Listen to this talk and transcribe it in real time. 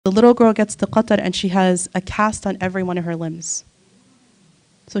The little girl gets to qatar and she has a cast on every one of her limbs.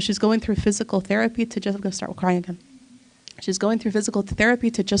 So she's going through physical therapy to just, I'm going to start crying again. She's going through physical therapy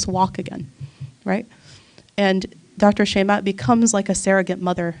to just walk again, right? And Dr. Shaymat becomes like a surrogate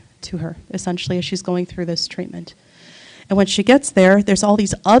mother to her, essentially, as she's going through this treatment. And when she gets there, there's all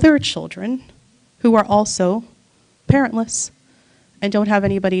these other children who are also parentless and don't have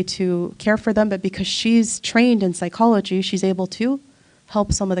anybody to care for them, but because she's trained in psychology, she's able to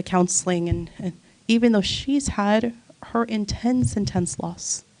help some of the counseling, and even though she's had her intense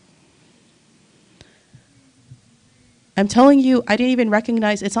loss. I'm telling you, I didn't even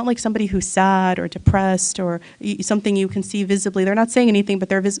recognize, it's not like somebody who's sad or depressed or something you can see visibly. They're not saying anything, but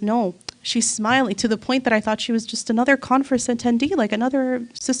they're no. She's smiling to the point that I thought she was just another conference attendee, like another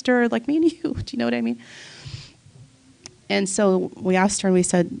sister like me and you. Do you know what I mean? And so we asked her, and we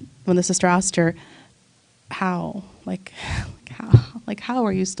said, when the sister asked her, how? How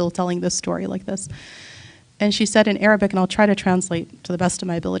are you still telling this story like this? And she said in Arabic, and I'll try to translate to the best of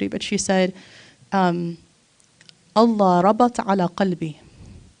my ability, but she said, Allah rabat ala qalbi.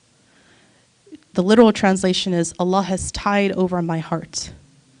 The literal translation is, Allah has tied over my heart.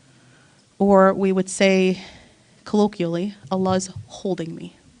 Or we would say, colloquially, Allah is holding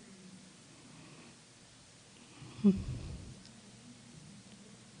me.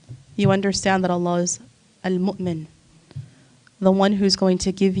 You understand that Allah is al-mu'min, the one who's going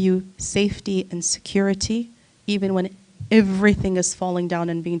to give you safety and security even when everything is falling down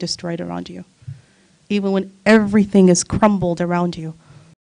and being destroyed around you. Even when everything is crumbled around you.